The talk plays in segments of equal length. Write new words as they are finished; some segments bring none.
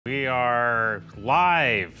We are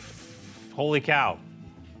live. Holy cow.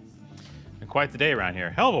 And quite the day around here.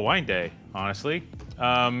 Hell of a wine day, honestly.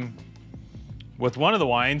 With one of the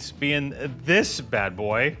wines being this bad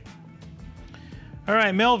boy. All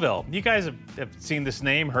right, Melville. You guys have seen this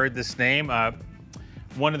name, heard this name.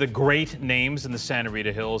 One of the great names in the Santa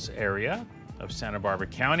Rita Hills area of Santa Barbara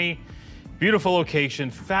County. Beautiful location,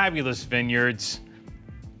 fabulous vineyards.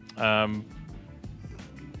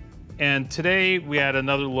 And today we had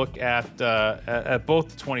another look at both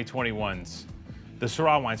the 2021s, the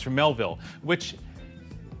Syrah wines from Melville, which,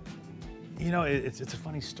 you know, it's a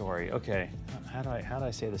funny story. Okay, how do I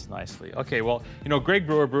say this nicely? Okay, well, you know, Greg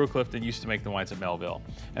Brewer, Brewer Clifton used to make the wines at Melville,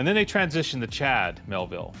 and then they transitioned to Chad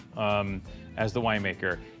Melville as the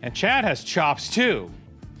winemaker, and Chad has chops too,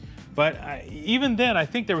 but even then, I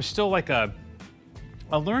think there was still like a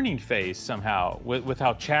learning phase somehow with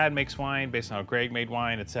how Chad makes wine based on how Greg made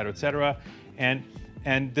wine, et cetera,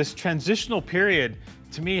 and this transitional period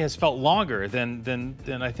to me has felt longer than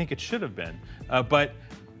I think it should have been. But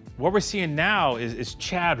what we're seeing now is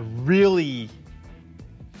Chad really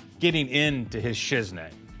getting into his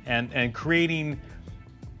shiznit and creating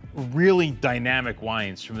really dynamic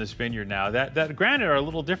wines from this vineyard now that granted are a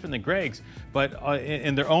little different than Greg's, but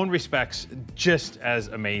in their own respects just as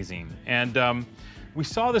amazing. And we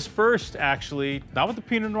saw this first, actually, not with the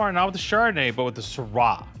Pinot Noir, not with the Chardonnay, but with the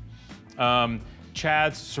Syrah.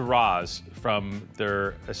 Chad's Syrahs from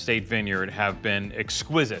their estate vineyard have been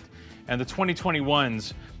exquisite. And the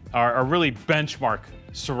 2021s are really benchmark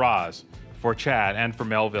Syrahs for Chad and for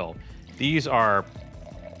Melville. These are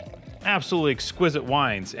absolutely exquisite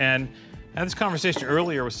wines. And I had this conversation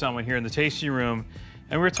earlier with someone here in the tasting room,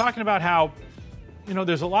 and we were talking about how, you know,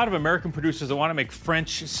 there's a lot of American producers that want to make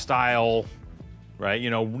French style, right?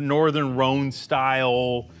 You know, Northern Rhone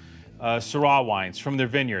style Syrah wines from their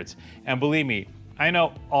vineyards. And believe me, I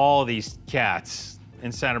know all these cats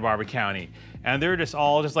in Santa Barbara County, and they're just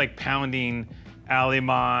all like pounding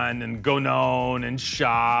Allemand and Gonon and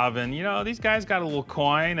Chave, and you know, these guys got a little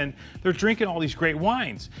coin and they're drinking all these great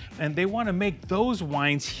wines. And they want to make those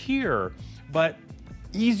wines here, but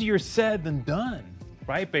easier said than done,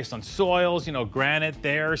 right? Based on soils, you know, granite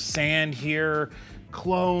there, sand here,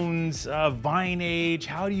 clones, vine age.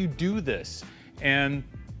 How do you do this? And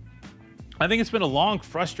I think it's been a long,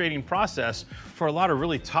 frustrating process for a lot of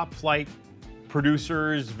really top flight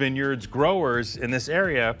producers, vineyards, growers in this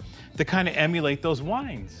area to kind of emulate those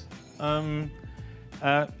wines.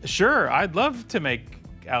 Sure, I'd love to make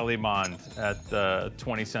Allemand at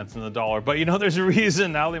 20 cents on the dollar, but you know, there's a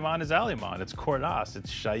reason Allemand is Allemand. It's Cordas, it's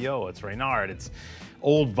Chaillot, it's Reynard, it's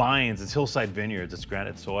old vines, it's hillside vineyards, it's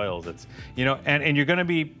granite soils, it's, you know, and you're gonna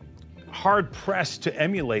be hard pressed to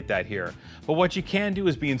emulate that here. But what you can do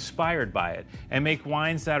is be inspired by it and make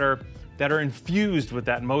wines that are infused with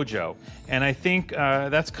that mojo. And I think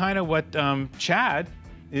that's kind of what Chad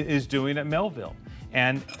is doing at Melville.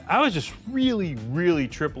 And I was just really, really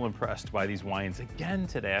triple impressed by these wines again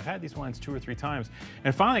today. I've had these wines 2 or 3 times,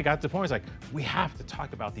 and finally got to the point where it's like, we have to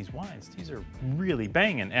talk about these wines. These are really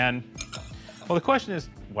banging. And well, the question is,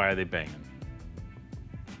 why are they banging?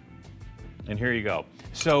 And here you go.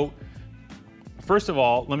 So, first of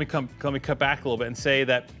all, let me cut back a little bit and say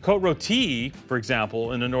that Côte Rôtie, for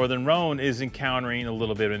example, in the Northern Rhone, is encountering a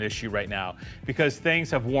little bit of an issue right now because things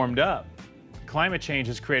have warmed up. Climate change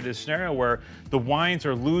has created a scenario where the wines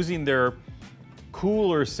are losing their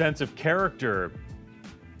cooler sense of character.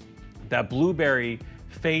 That blueberry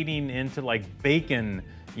fading into like bacon,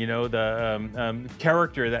 you know, the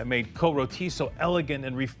character that made Côte Rôtie so elegant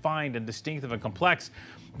and refined and distinctive and complex.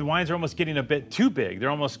 The wines are almost getting a bit too big. They're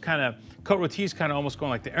almost kind of, Côte Rôtie is kind of almost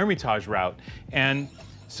going like the Hermitage route. And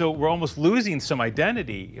so we're almost losing some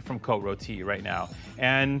identity from Côte Rôtie right now.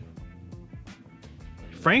 And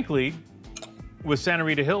frankly, with Santa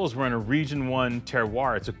Rita Hills, we're in a Region 1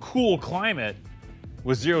 terroir. It's a cool climate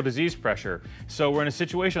with zero disease pressure. So we're in a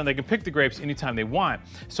situation where they can pick the grapes anytime they want.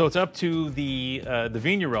 So it's up to the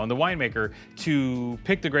vigneron, the winemaker, to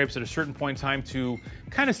pick the grapes at a certain point in time to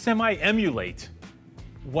kind of semi-emulate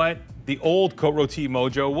what the old Côte Rôtie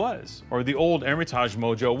mojo was, or the old Hermitage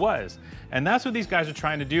mojo was. And that's what these guys are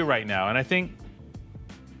trying to do right now. And I think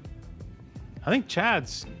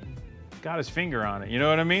Chad's got his finger on it. You know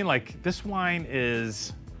what I mean? Like, this wine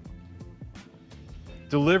is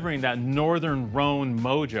delivering that Northern Rhone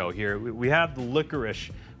mojo here. We have the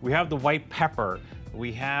licorice, we have the white pepper,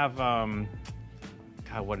 we have, God,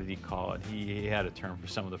 what did he call it? He had a term for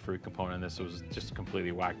some of the fruit component in this. It was just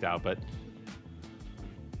completely whacked out, but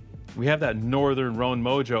We have that Northern Rhone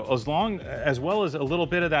mojo, as well as a little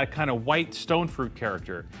bit of that kind of white stone fruit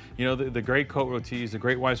character. You know, the great Côte Rôties, the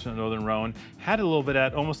great wines from the Northern Rhone, had a little bit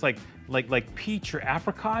of that almost like peach or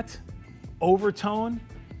apricot overtone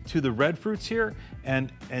to the red fruits here,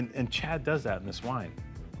 and Chad does that in this wine.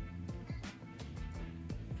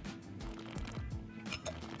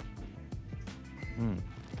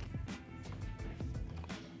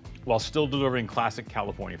 While still delivering classic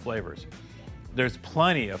California flavors. There's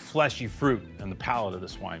plenty of fleshy fruit in the palate of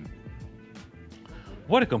this wine.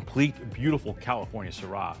 What a complete, beautiful California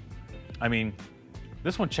Syrah. I mean,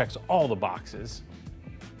 this one checks all the boxes,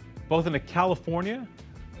 both in a California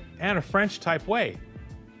and a French type way.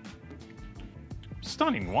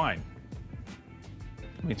 Stunning wine.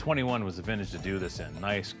 I mean, 21 was the vintage to do this in.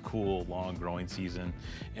 Nice, cool, long growing season.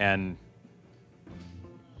 And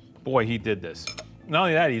boy, he did this. Not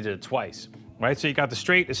only that, he did it twice, right? So you got the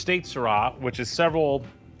straight estate Syrah, which is several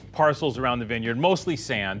parcels around the vineyard, mostly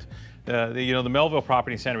sand. The Melville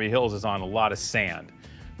property in Santa Maria Hills is on a lot of sand,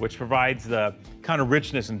 which provides the kind of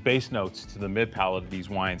richness and base notes to the mid palate of these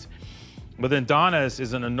wines. But then Donna's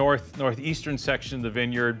is in the northeastern section of the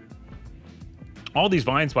vineyard. All these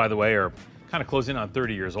vines, by the way, are kind of closing on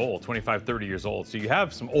 30 years old, 25, 30 years old. So you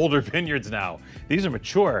have some older vineyards now. These are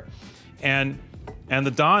mature. And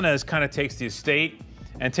the Donna's kind of takes the estate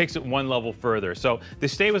and takes it one level further. So the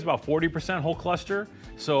estate was about 40% whole cluster.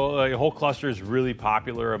 So whole cluster is really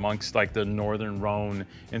popular amongst like the Northern Rhone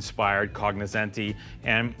inspired cognoscenti.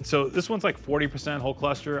 And so this one's like 40% whole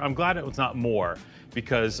cluster. I'm glad it was not more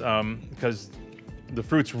because the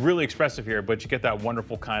fruit's really expressive here, but you get that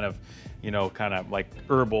wonderful kind of like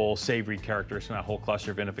herbal, savory characters from that whole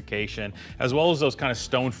cluster vinification, as well as those kind of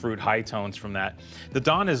stone fruit high tones from that. The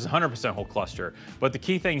Donna is 100% whole cluster, but the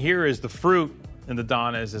key thing here is the fruit in the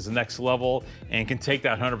Donna is the next level and can take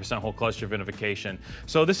that 100% whole cluster vinification.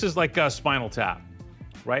 So this is like a Spinal Tap,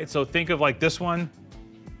 right? So think of like this one,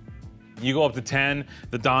 you go up to 10,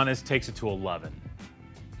 the Donna's takes it to 11.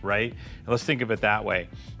 Right? Let's think of it that way.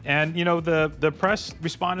 And you know, the press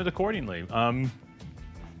responded accordingly.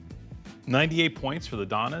 98 points for the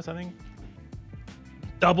Donnas, I think.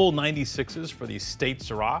 Double 96s for the estate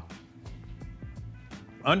Syrah.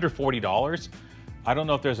 Under $40. I don't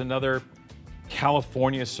know if there's another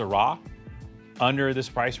California Syrah under this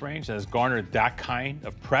price range that has garnered that kind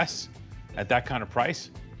of press at that kind of price.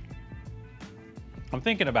 I'm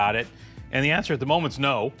thinking about it, and the answer at the moment is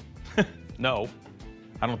no. No.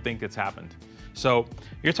 I don't think it's happened. So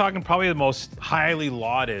you're talking probably the most highly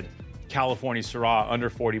lauded California Syrah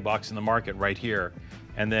under 40 bucks in the market right here.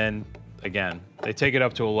 And then again, they take it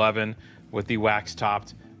up to 11 with the wax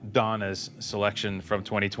topped Donna's selection from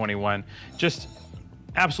 2021. Just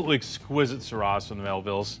absolutely exquisite Syrahs from the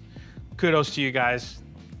Melvilles. Kudos to you guys.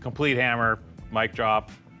 Complete hammer, mic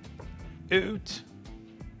drop. Oot.